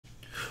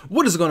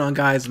What is going on,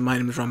 guys? My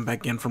name is Ramen, back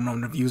again from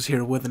Ramen Reviews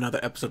here with another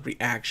episode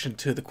reaction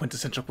to the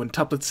Quintessential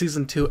Quintuplet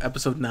Season 2,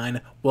 Episode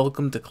 9,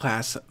 Welcome to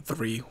Class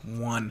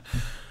 3-1.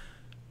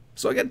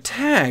 So I got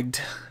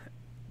tagged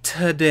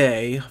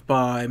today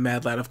by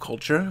Mad Lad of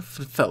Culture,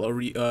 fellow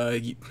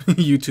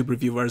YouTube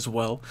reviewer as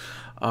well,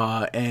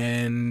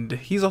 and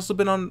he's also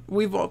been on,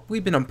 we've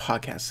been on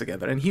podcasts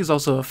together, and he's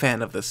also a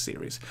fan of this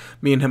series.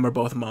 Me and him are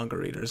both manga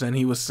readers, and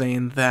he was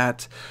saying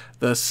that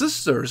the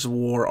Sisters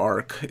War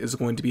arc is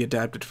going to be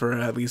adapted for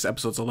at least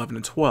episodes 11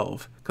 and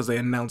 12, because they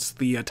announced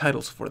the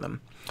titles for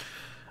them.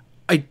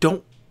 I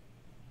don't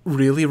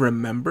really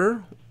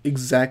remember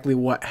exactly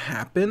what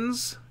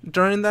happens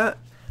during that.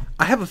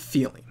 I have a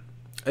feeling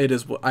it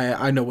is what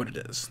I know what it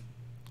is.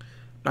 I'm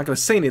not gonna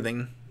say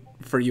anything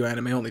for you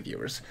anime only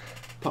viewers.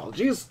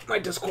 Apologies, my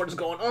Discord is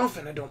going off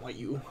and I don't want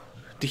you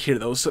to hear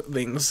those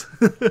things.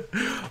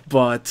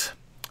 But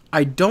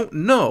I don't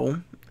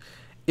know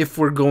if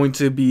we're going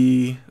to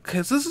be,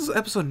 because this is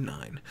episode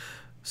 9.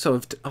 So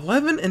if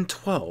 11 and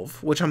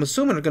 12, which I'm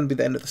assuming are going to be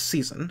the end of the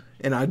season,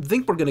 and I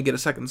think we're going to get a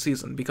second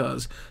season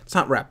because it's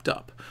not wrapped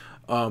up.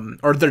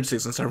 Or third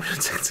season, sorry, we're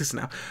in second season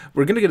now.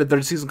 We're going to get a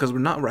third season because we're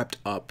not wrapped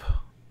up.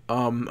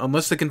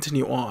 Unless they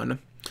continue on.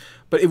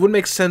 But it would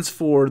make sense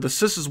for the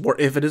Sisters War,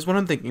 if it is what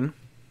I'm thinking,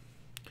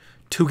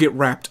 to get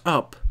wrapped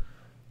up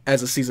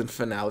as a season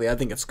finale. I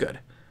think it's good.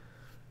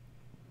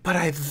 But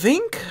I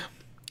think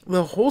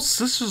the whole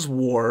Sisters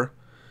War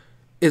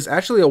is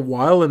actually a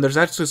while, and there's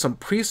actually some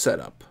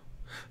pre-setup.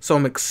 So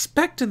I'm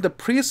expecting the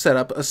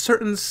pre-setup, a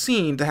certain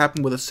scene to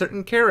happen with a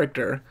certain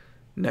character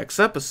next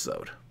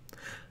episode.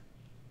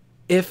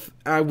 If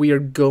we are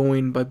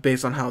going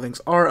based on how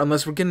things are,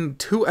 unless we're getting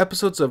 2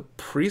 episodes of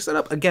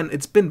pre-setup. Again,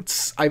 it's been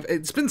since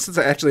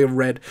I actually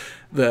read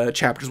the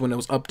chapters when it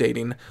was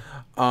updating,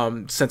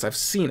 since I've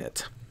seen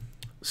it.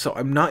 So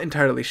I'm not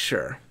entirely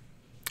sure.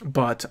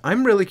 But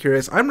I'm really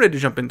curious. I'm ready to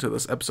jump into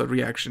this episode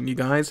reaction, you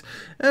guys.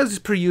 As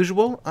per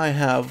usual, I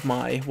have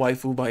my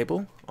waifu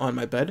Bible on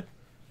my bed,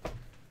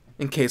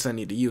 in case I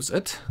need to use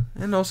it.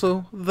 And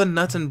also the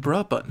nut and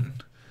bra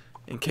button,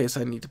 in case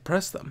I need to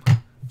press them.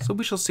 So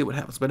we shall see what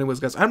happens. But anyways,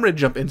 guys, I'm ready to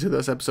jump into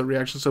this episode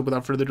reaction. So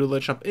without further ado,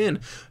 let's jump in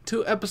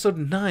to episode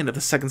 9 of the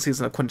second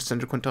season of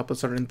Quintessential Quintuplet.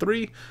 Starting in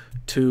 3,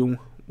 2,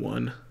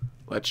 1.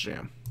 Let's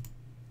jam.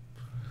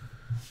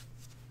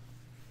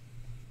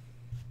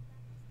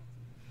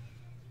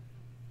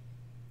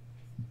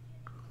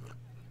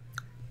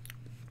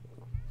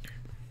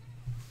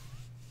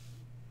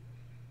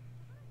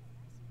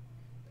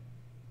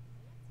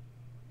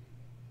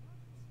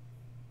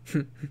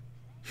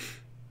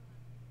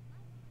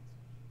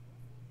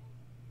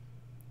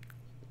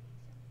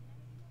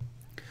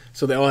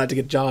 So they all had to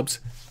get jobs.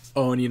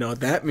 Oh, and you know what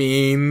that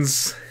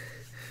means.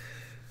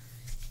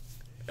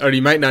 Or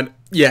you might not.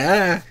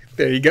 Yeah,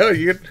 there you go.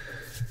 You get...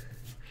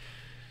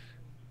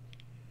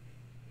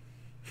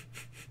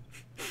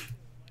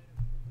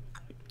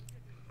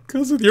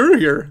 Because you're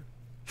here.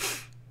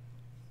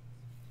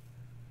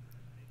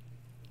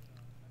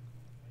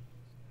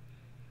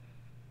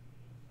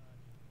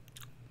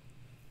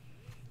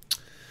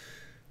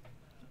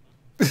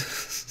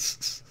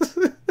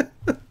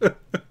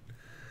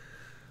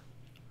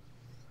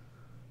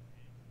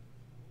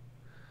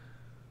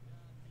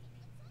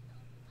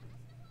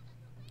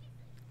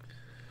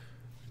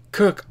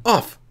 Cook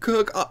off.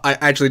 Cook off. I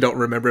actually don't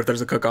remember if there's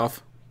a cook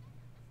off.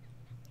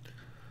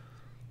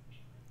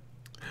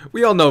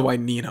 We all know why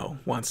Nino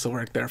wants to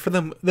work there. For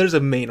them, there's a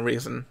main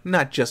reason,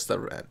 not just the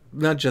rent,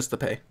 not just the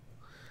pay.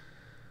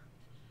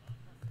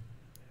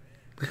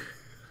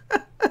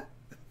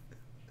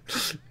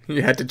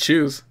 You had to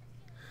choose.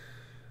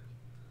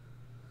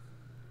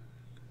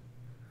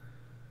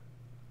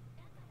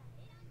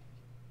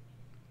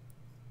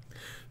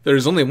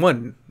 There's only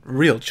one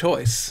real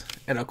choice,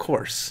 and of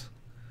course.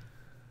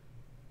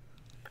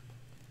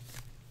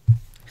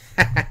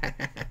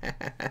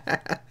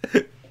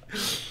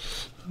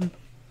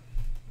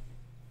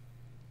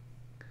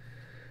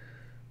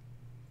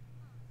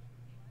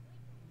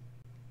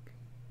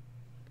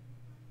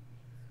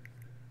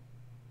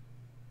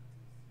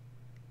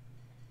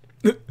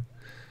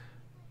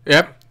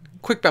 Yep,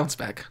 quick bounce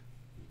back.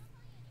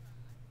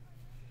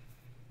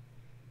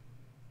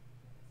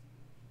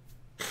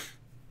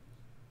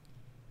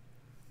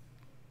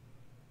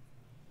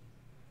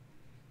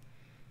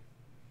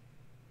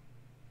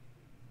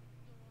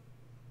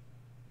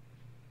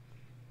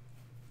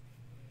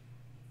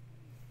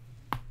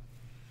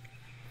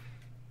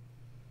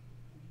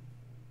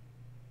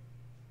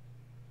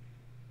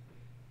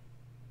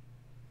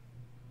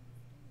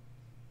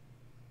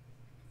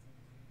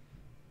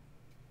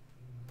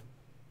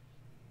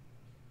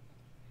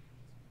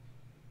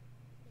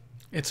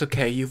 It's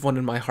okay, you've won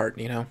in my heart,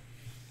 Nino.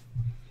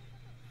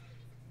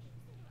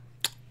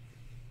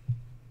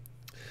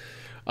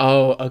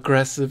 Oh,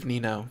 aggressive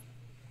Nino.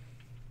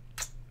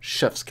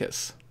 Chef's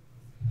kiss.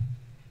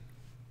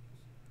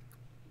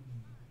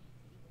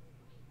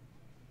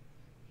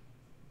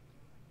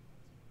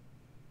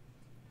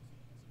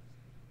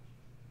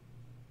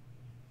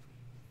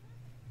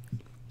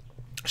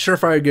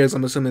 Surefire gears,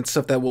 I'm assuming it's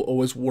stuff that will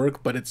always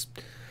work, but it's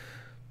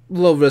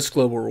low risk,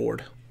 low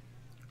reward.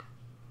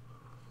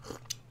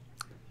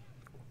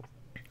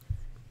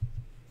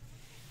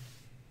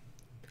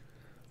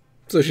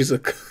 So she's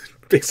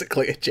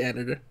basically a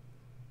janitor.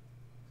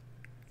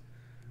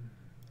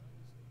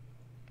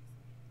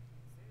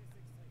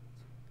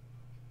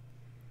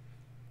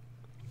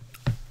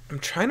 I'm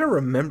trying to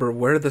remember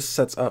where this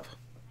sets up.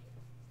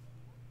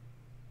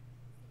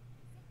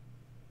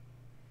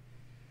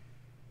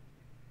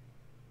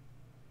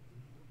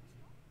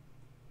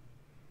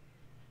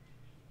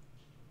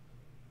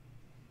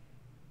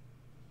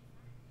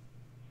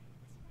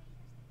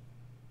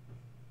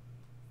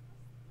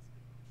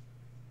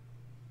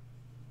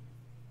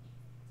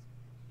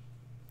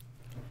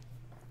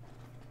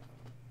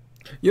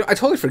 You know, I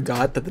totally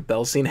forgot that the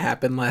bell scene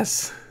happened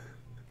last.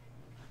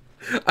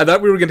 I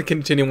thought we were going to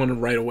continue on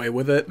right away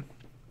with it.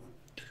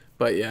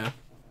 But yeah.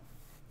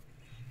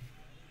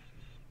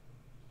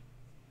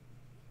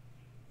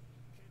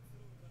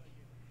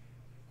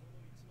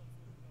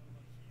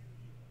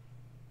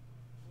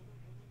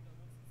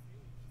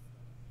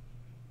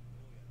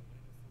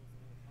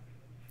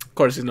 Of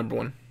course, he's number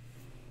one.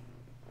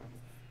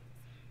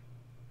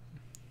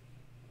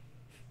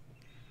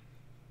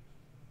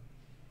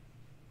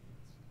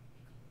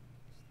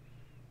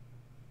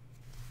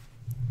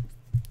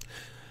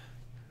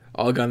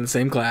 All got in the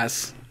same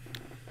class.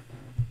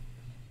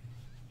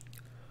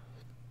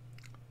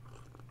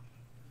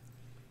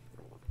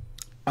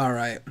 All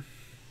right.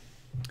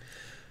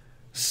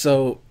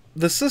 So,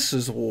 the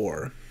Sisters'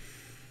 War.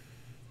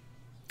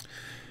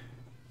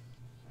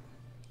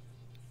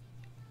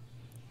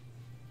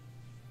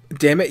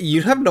 Damn it,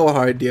 you have no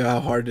idea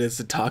how hard it is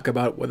to talk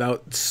about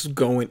without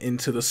going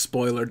into the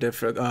spoiler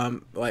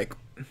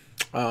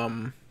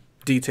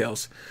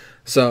details.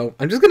 So,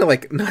 I'm just gonna,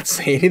 like, not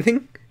say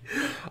anything.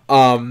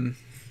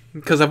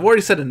 Because I've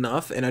already said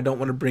enough, and I don't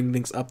want to bring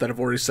things up that I've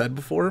already said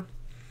before.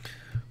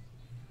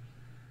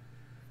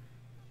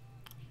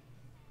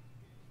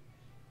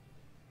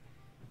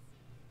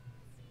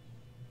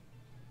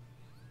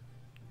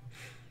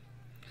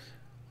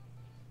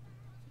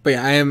 But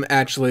yeah, I am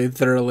actually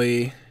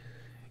thoroughly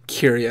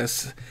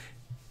curious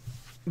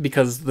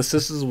because the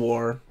Sisters'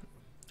 War,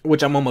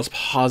 which I'm almost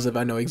positive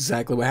I know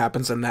exactly what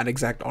happens in that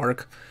exact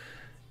arc,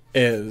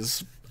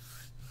 is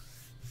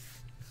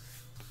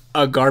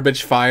a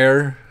garbage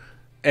fire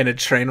and a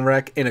train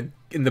wreck in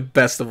the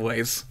best of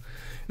ways.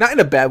 Not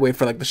in a bad way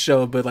for like the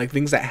show, but like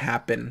things that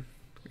happen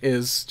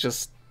is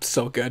just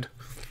so good.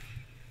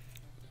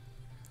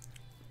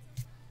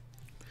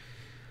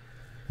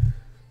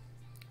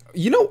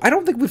 You know, I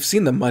don't think we've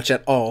seen them much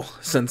at all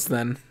since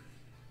then.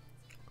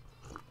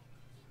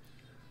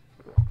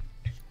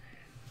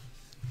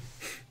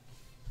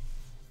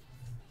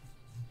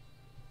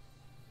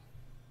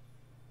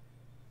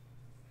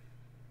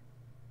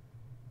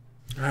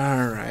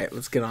 Alright,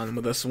 let's get on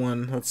with this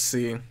one. Let's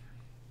see.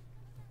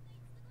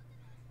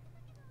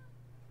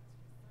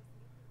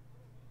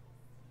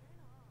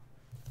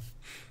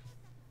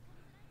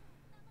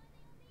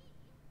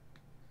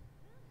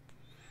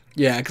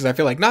 Yeah, because I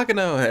feel like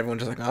Nakano,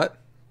 everyone's just like, what?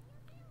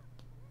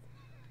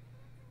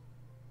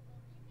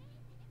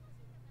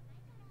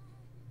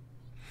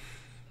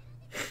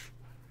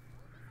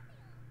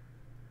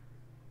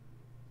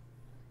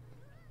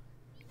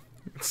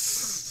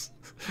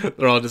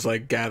 They're all just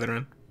like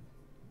gathering.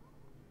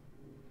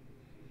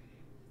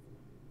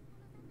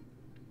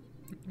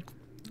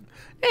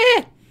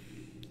 Eh.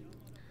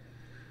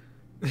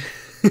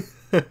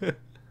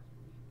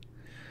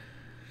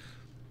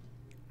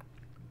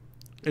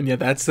 And yeah,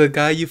 that's the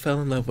guy you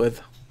fell in love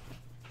with.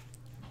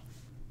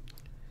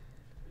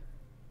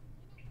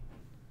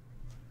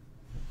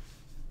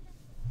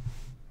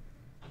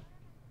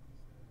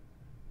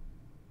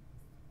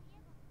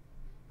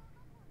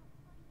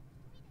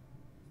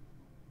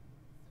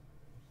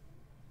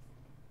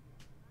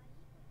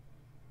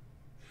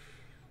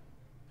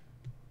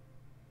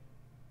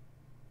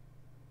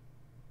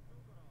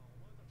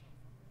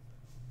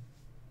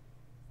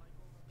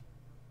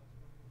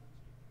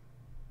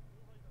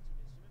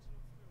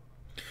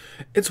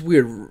 It's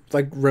weird,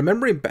 like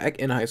remembering back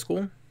in high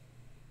school.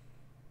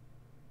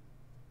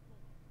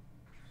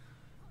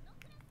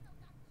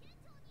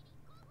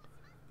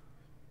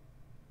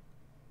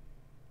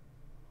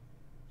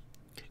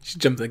 She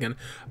jumped again,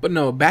 but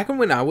no. Back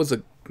when I was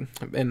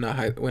in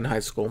high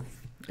school,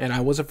 and I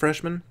was a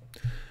freshman,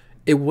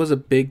 it was a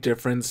big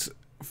difference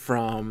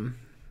from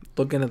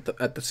looking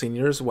at the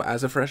seniors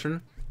as a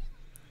freshman,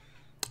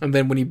 and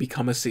then when you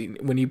become a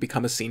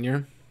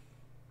senior,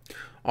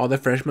 all the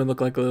freshmen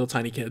look like little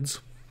tiny kids.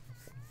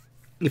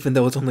 Even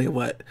though it's only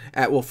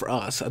for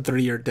us, a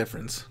 3-year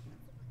difference.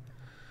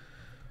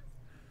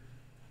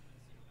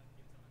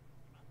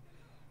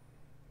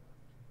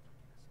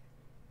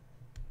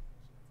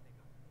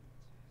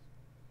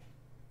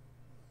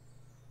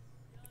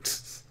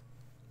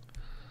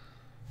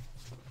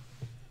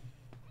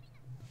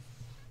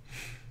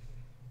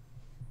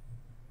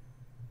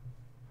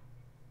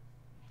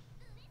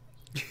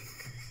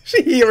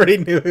 He already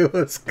knew it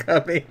was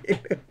coming.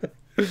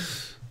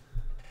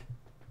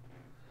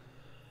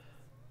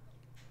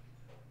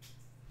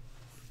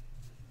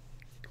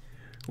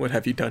 What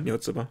have you done,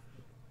 Yotsuba?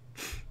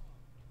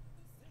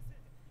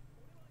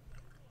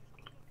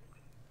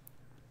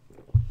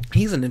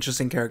 He's an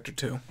interesting character,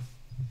 too.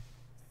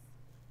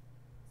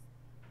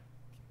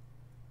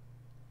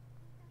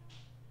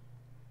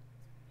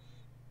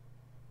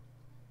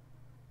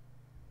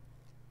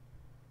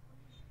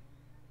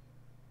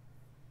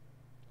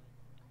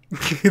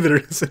 There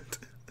isn't.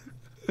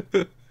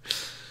 I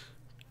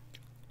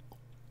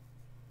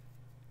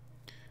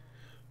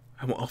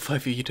want all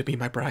 5 of you to be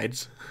my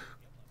brides.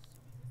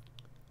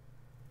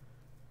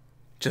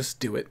 Just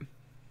do it.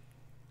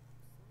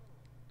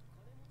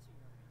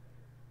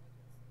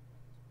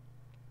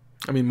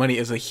 I mean, money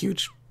is a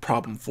huge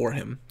problem for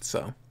him,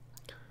 so.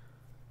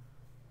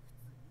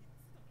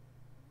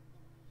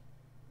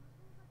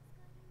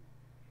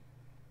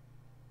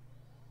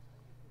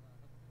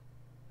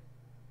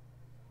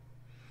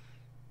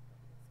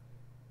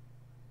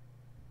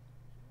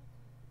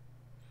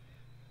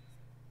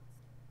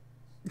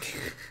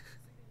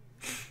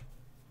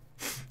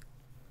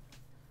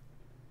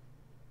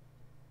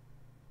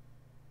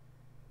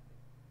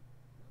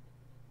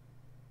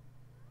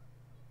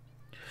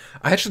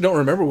 I actually don't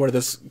remember where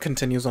this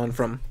continues on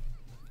from.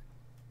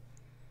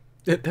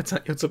 That's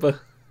not Yotsuba.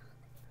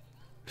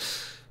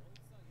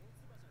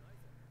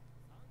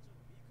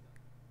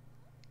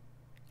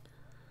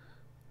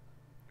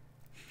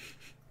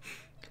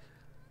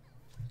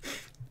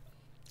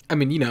 I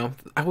mean, you know,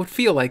 I would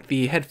feel like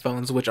the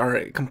headphones, which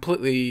are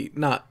completely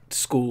not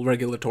school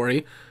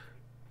regulatory,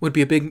 would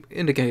be a big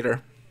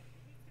indicator.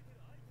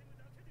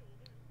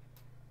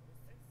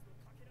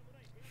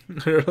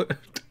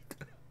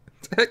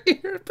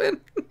 Hairpin.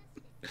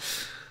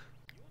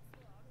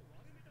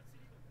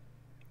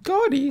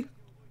 Gaudy.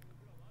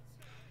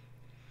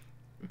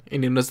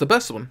 And even that's the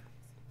best one.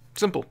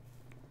 Simple.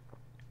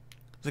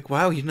 It's like,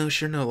 wow, you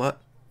sure know a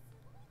lot.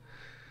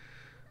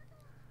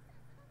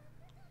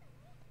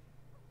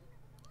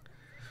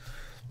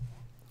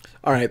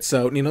 Alright,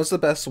 so Nino's the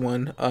best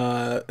one,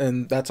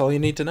 and that's all you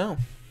need to know.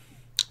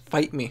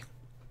 Fight me.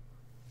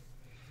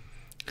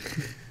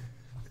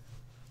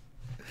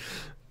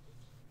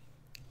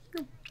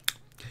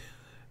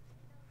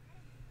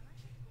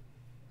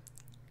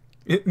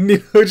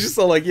 Nino just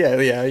all like,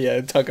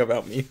 yeah, talk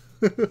about me.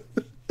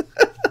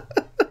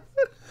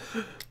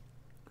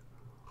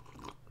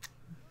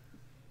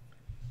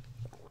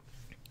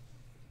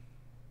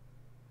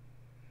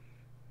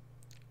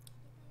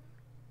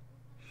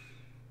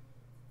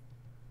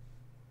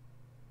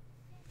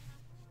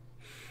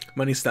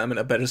 Money,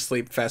 stamina, better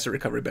sleep, faster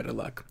recovery, better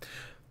luck.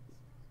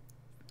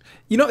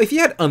 You know, if you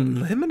had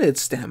unlimited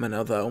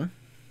stamina, though.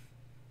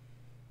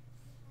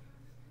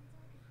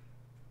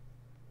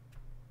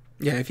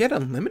 Yeah, if you had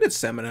unlimited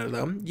stamina,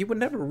 though, you would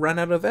never run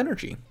out of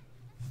energy.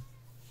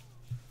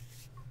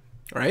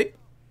 Right?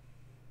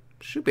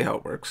 Should be how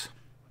it works.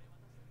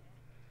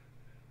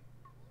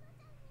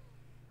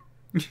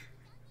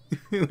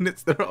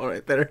 It's they're all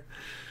right there.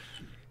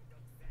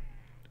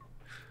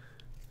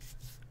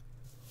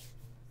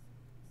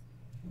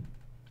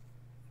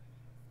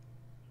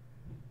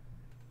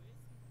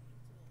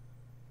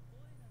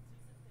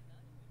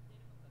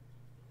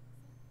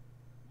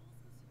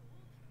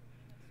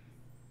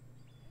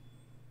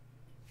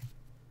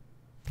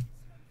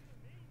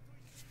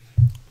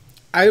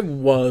 I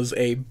was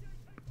a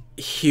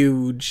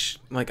huge,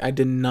 like, I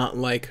did not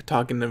like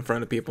talking in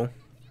front of people.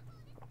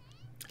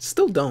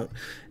 Still don't.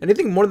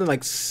 Anything more than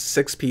like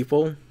 6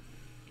 people,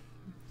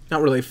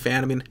 not really a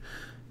fan. I mean,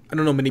 I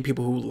don't know many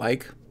people who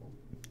like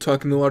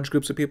talking to large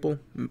groups of people,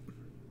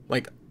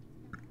 like,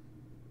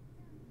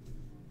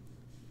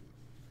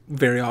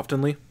 very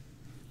oftenly.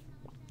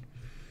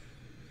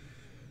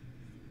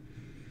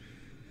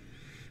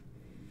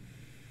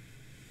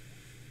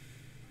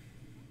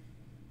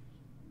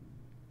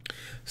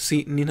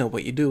 See, you know,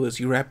 what you do is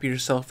you wrap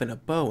yourself in a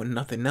bow and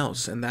nothing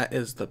else, and that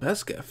is the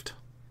best gift.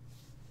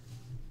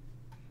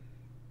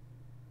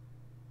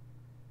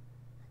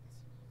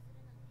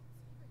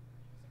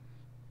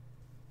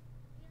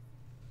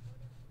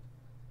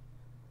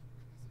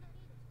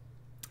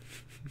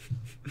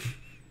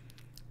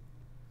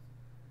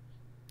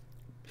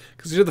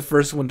 Because you're the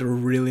first one to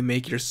really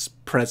make your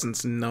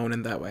presence known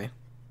in that way.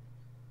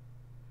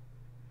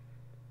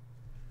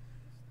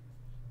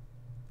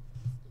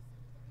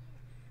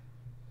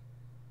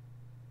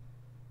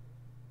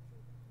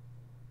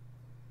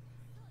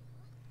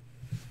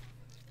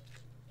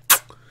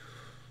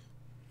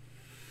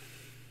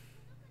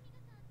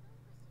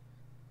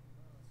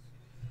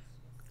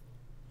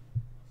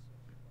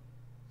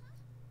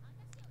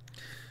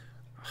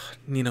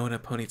 Nino in a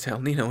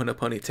ponytail, Nino in a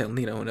ponytail,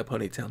 Nino in a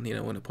ponytail,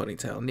 Nino in a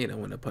ponytail,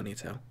 Nino in a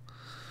ponytail.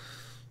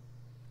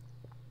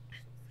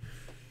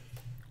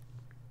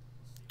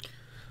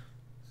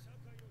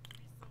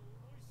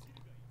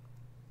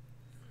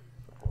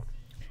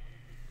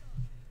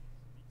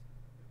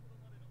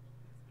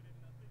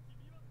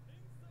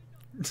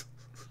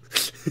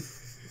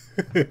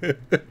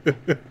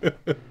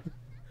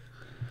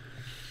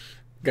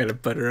 Gotta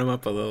butter him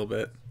up a little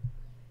bit.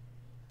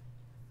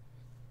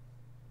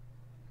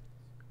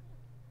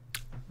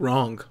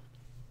 Wrong.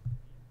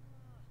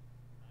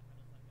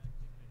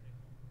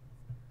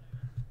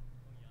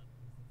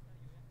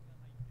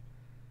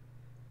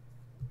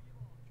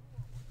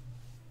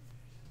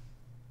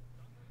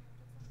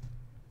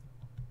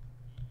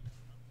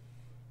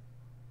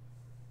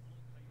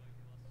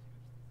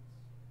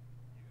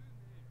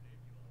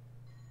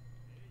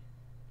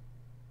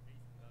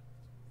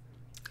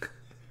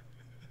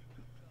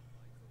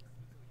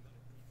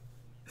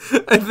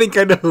 I think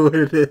I know what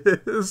it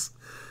is.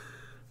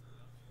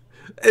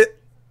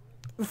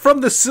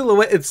 From the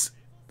silhouette, it's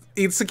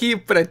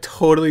Itsuki, but I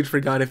totally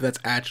forgot if that's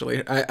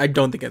actually. I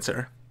don't think it's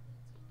her.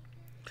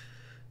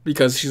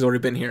 Because she's already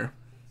been here.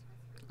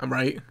 I'm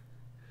right.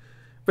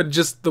 But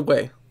just the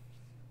way.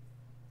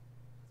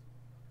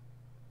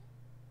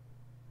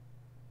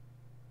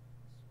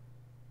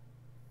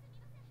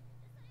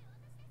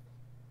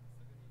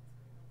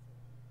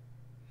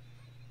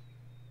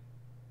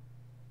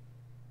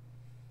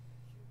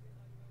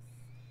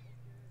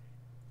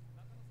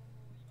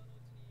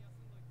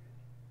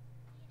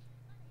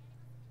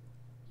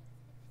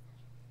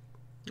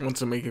 Wants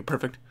to make it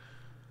perfect.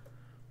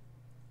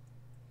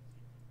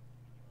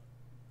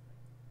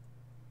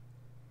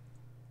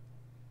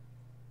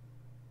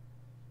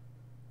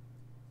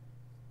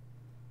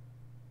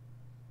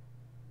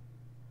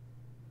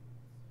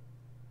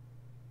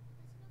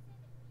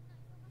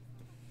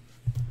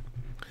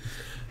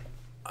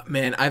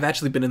 Man, I've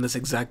actually been in this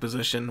exact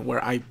position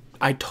where I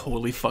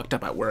totally fucked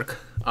up at work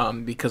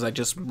because I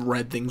just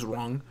read things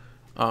wrong,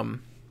 and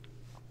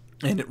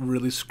it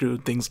really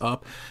screwed things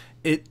up.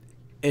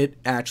 It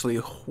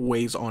actually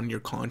weighs on your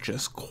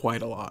conscience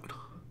quite a lot.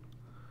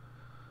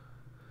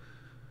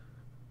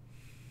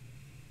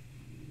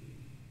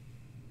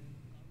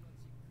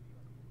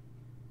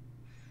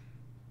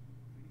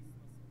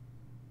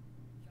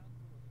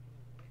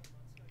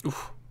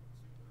 Oof.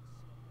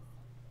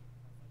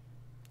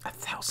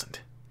 1,000.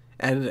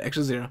 Added an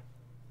extra 0.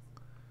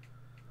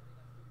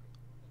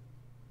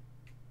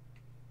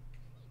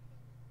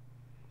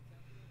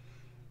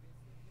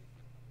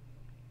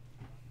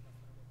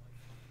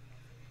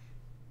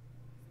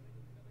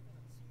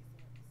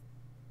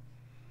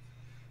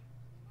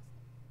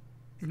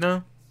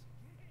 No.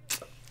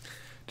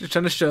 Just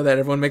trying to show that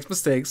everyone makes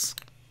mistakes.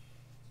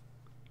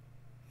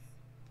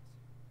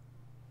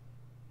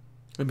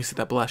 Let me see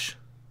that blush.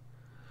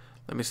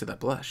 Let me see that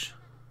blush.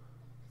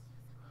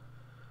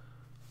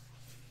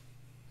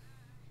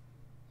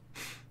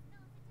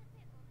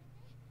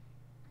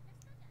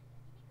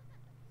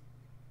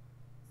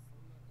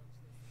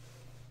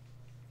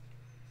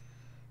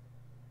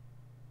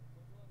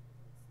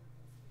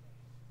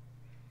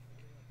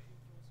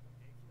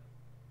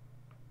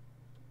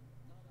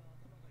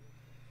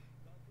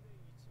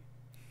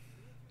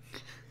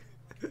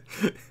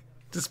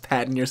 Just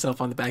patting yourself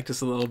on the back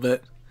just a little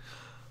bit.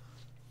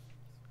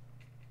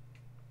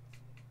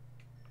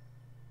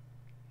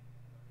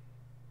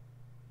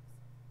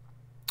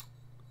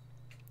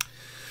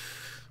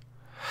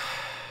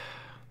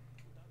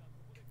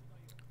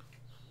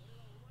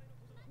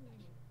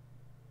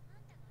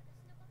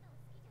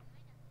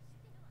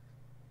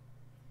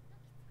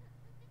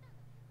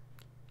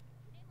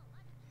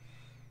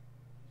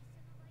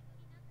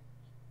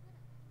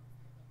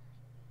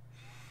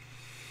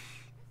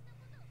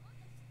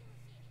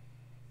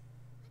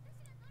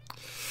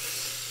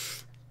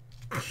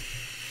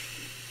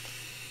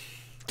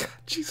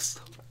 She's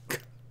so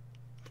good.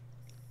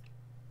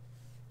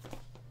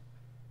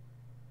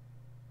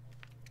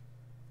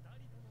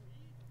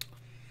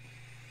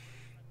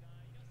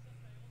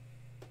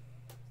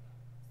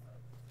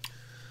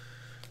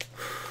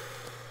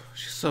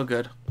 She's so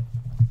good.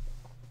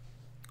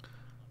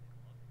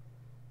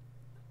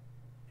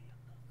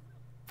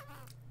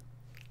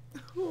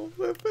 Oh,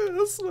 my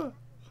Vanessa.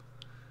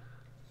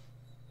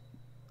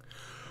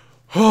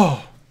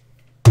 Oh.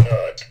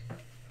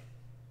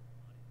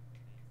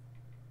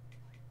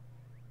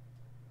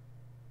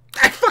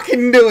 I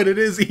fucking knew it. It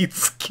is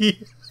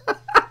Itsuki.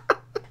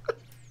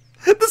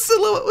 The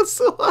silhouette was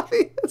so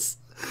obvious.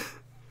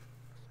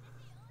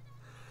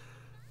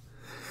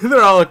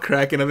 They're all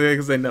cracking up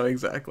because they know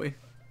exactly.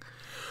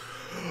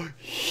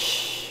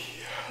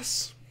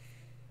 Yes.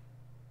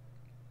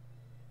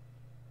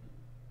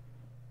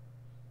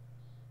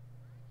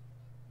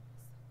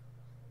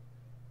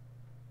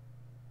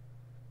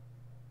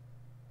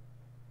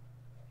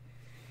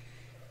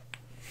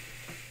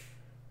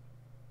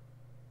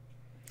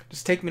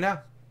 Just take me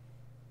now.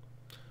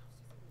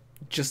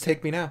 Just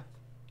take me now.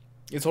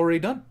 It's already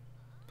done.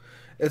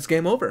 It's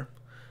game over.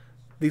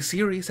 The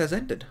series has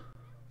ended.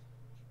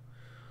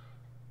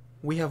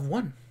 We have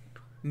won.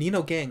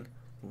 Nino gang,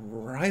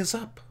 rise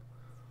up.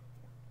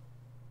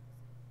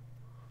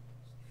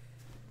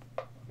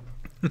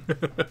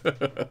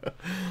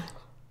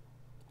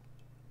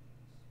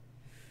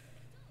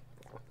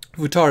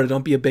 Futara,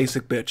 don't be a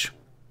basic bitch.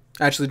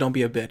 Actually, don't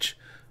be a bitch.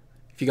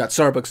 If you got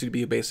Starbucks, you'd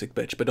be a basic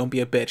bitch. But don't be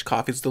a bitch.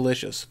 Coffee's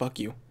delicious. Fuck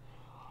you.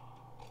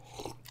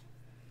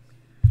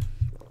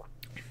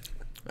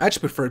 I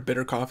just prefer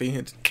bitter coffee.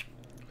 It's...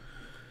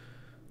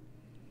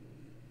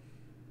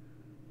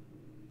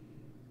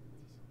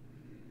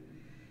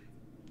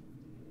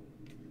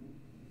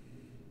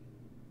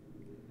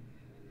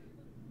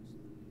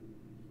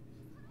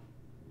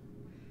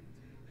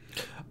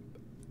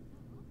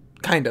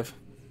 Kind of.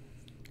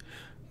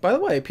 By the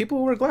way, people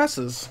who wear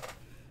glasses.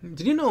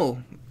 Did you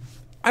know?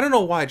 I don't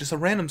know why. Just a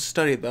random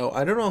study, though.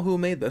 I don't know who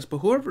made this, but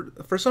whoever,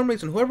 for some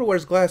reason, whoever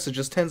wears glasses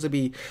just tends to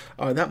be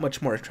that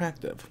much more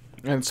attractive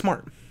and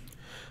smart.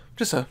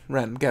 Just a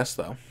random guess,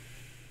 though.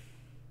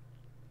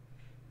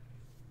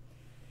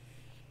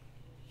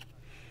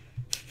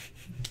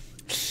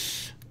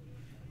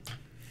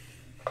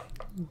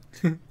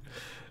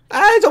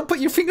 Don't put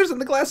your fingers in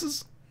the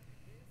glasses.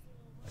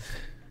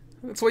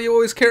 That's why you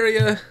always carry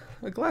a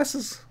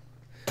glasses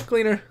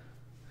cleaner.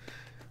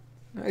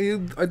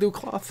 I do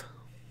cloth.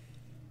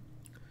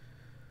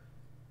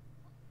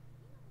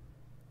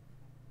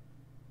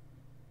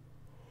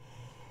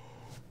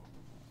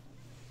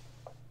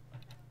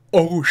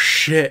 Oh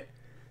shit.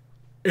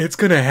 It's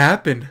gonna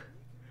happen.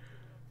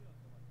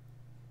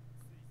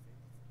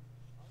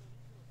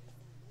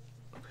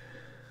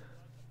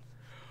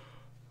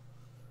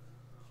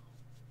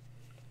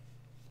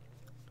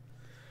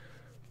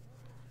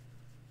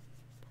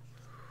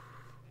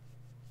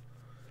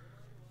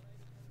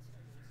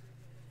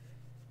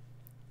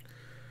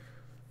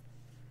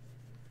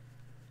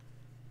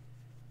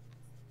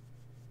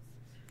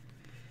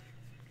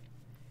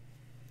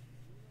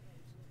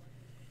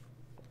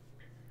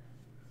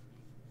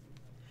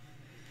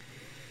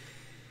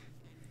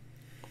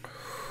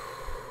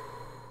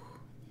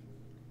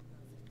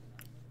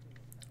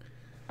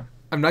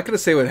 I'm not gonna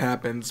say what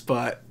happens,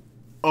 but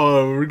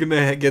oh, we're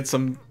gonna get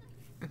some.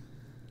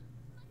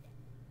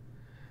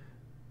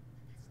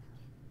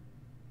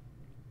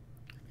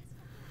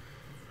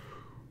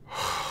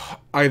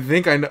 I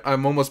think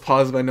I'm almost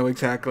positive I know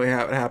exactly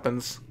how it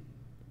happens.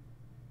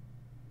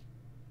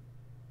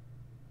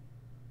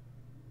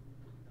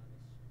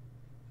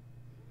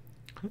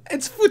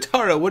 It's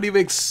Futaro. What do you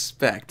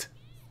expect?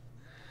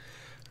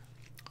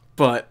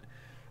 But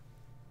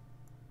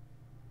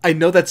I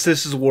know that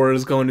Sisters War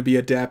is going to be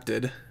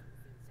adapted.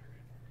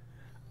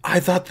 I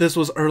thought this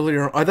was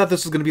earlier. I thought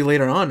this was going to be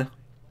later on.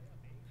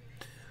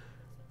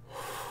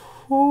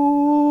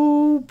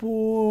 Oh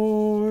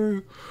boy.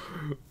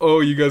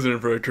 Oh, you guys are in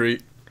for a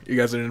treat. You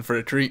guys are in for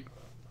a treat.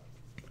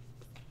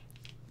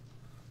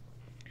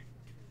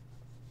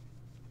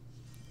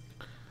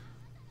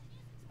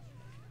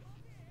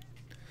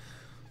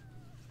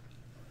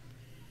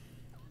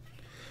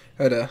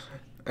 I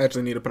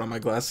actually need to put on my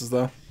glasses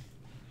though.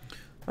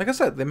 Like I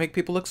said, they make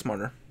people look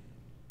smarter.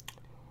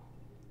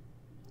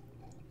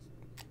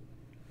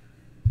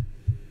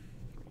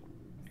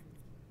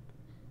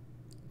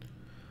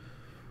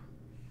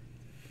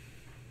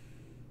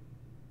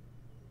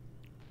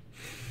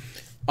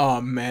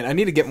 Oh man, I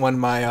need to get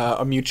my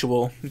a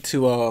mutual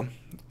to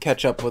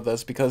catch up with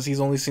us because he's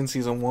only seen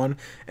season 1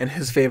 and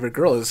his favorite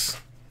girl is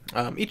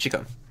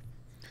Ichika.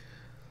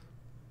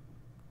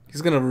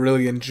 He's gonna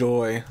really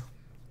enjoy.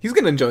 He's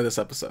gonna enjoy this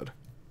episode.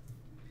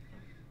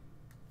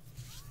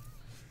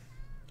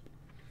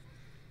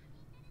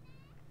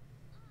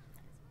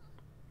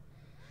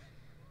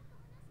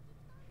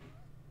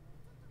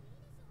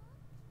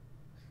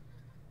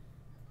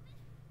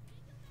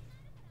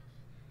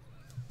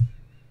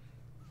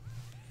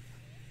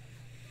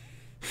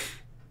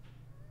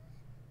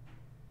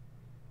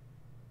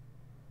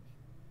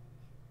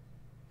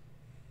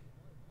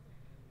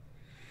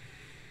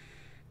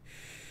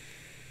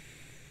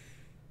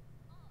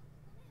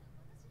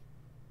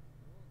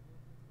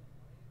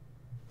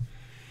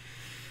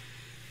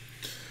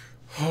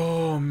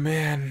 Oh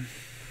man.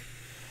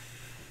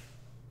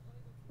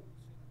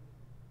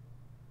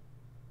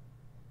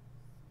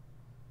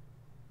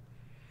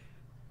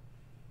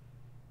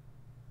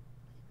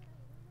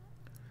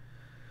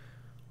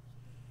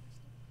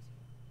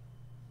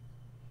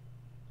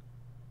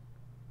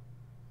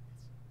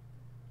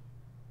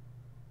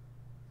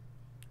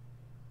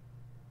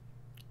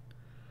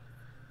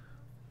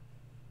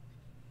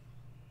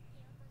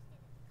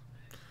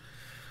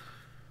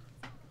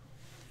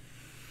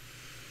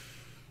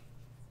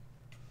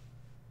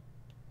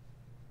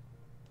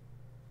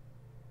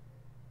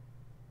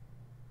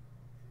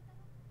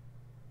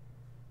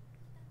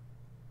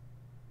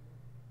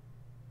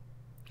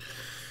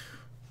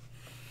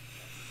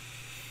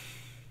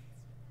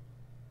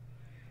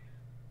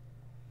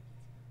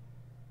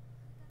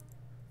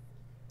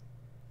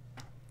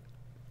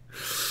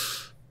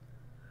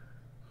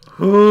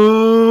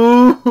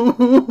 Oh,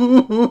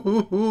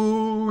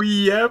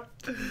 yep.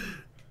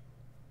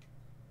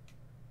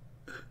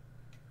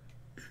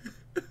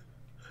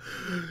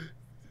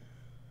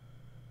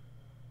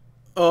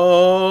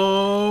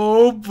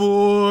 Oh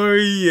boy,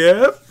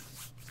 yep.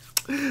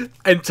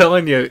 I'm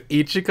telling you,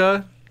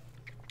 Ichika,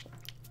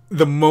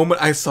 the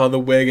moment I saw the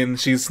wig and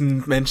she's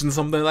mentioned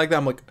something like that,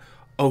 I'm like,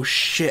 Oh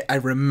shit, I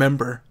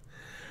remember.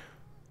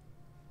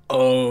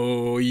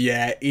 Oh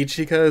yeah,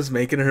 Ichika is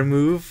making her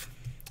move.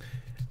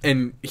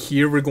 And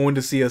here we're going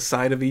to see a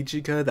side of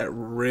Ichika that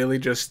really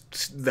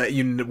just, that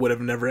you would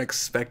have never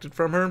expected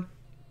from her.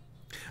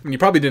 I mean, you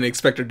probably didn't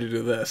expect her to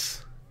do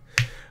this,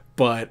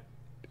 but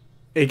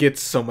it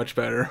gets so much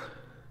better.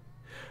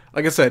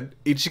 Like I said,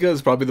 Ichika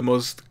is probably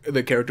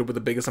the character with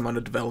the biggest amount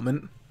of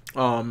development.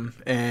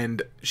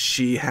 And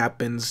she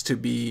happens to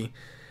be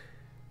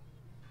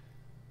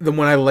the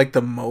one I like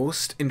the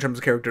most in terms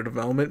of character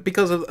development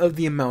because of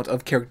the amount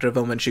of character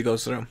development she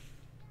goes through.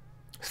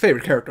 His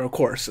favorite character, of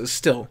course, is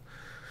still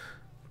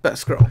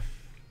Best Girl.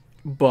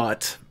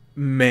 But,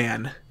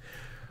 man.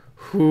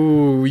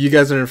 Whoo, you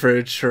guys are in for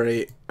a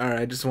treat. Alright,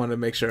 I just wanted to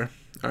make sure.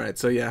 Alright,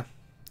 so yeah.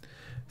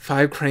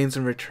 5 cranes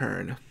in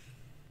return.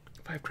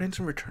 5 cranes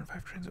in return,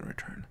 5 cranes in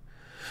return.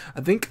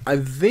 I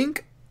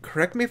think,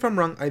 correct me if I'm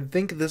wrong, I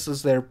think this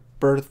is their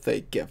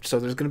birthday gift. So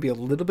there's going to be a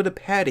little bit of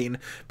padding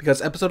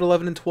because episode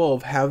 11 and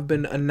 12 have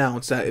been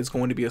announced that it's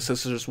going to be a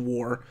Sisters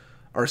War,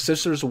 or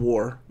Sisters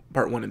War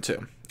part 1 and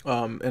 2.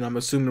 And I'm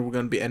assuming we're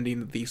going to be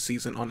ending the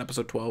season on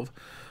episode 12.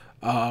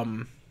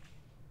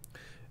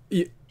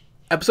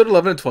 Episode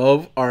 11 and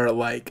 12 are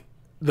like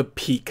the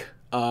peak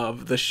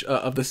of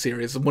the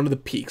series, one of the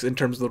peaks in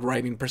terms of the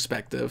writing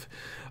perspective.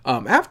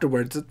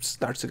 Afterwards, it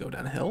starts to go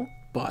downhill,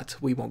 but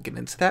we won't get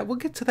into that. We'll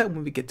get to that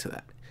when we get to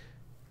that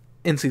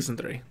in season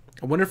 3.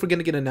 I wonder if we're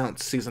gonna get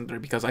announced season 3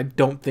 because I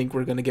don't think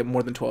we're gonna get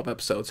more than 12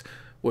 episodes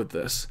with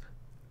this.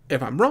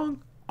 If I'm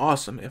wrong,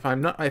 awesome. If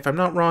I'm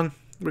not wrong,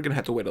 we're gonna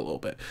have to wait a little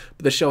bit.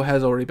 But the show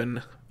has already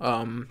been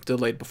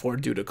delayed before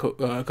due to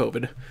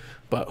COVID,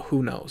 but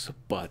who knows?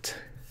 But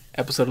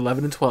episode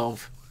 11 and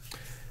 12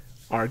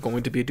 are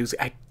going to be a doozy.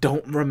 I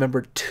don't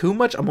remember too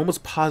much. I'm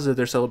almost positive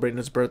they're celebrating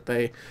his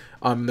birthday.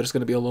 There's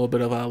going to be a little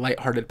bit of a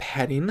lighthearted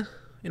petting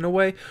in a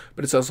way,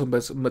 but it's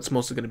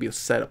mostly going to be a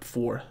setup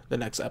for the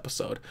next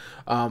episode.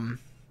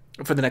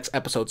 For the next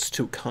episodes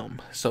to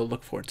come. So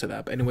look forward to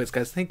that. But anyways,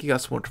 guys, thank you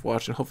guys so much for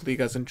watching. Hopefully you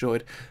guys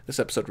enjoyed this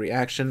episode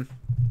reaction.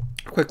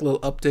 Quick little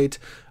update.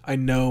 I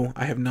know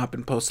I have not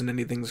been posting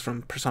anything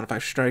from Persona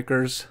 5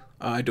 Strikers.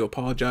 I do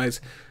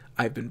apologize.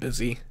 I've been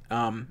busy,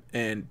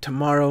 and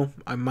tomorrow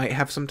I might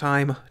have some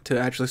time to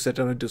actually sit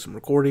down and do some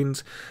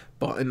recordings,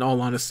 but in all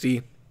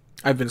honesty,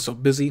 I've been so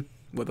busy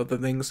with other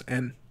things,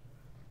 and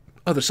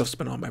other stuff's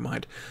been on my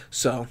mind,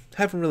 so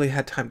haven't really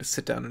had time to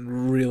sit down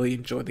and really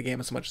enjoy the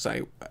game as much as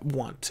I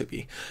want to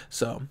be.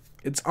 So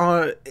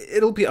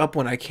it'll be up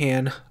when I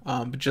can,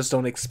 but just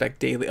don't expect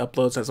daily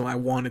uploads as I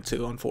wanted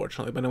to,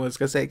 unfortunately. But anyways,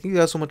 guys, thank you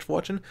guys so much for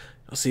watching.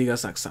 I'll see you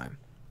guys next time.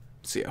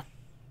 See ya.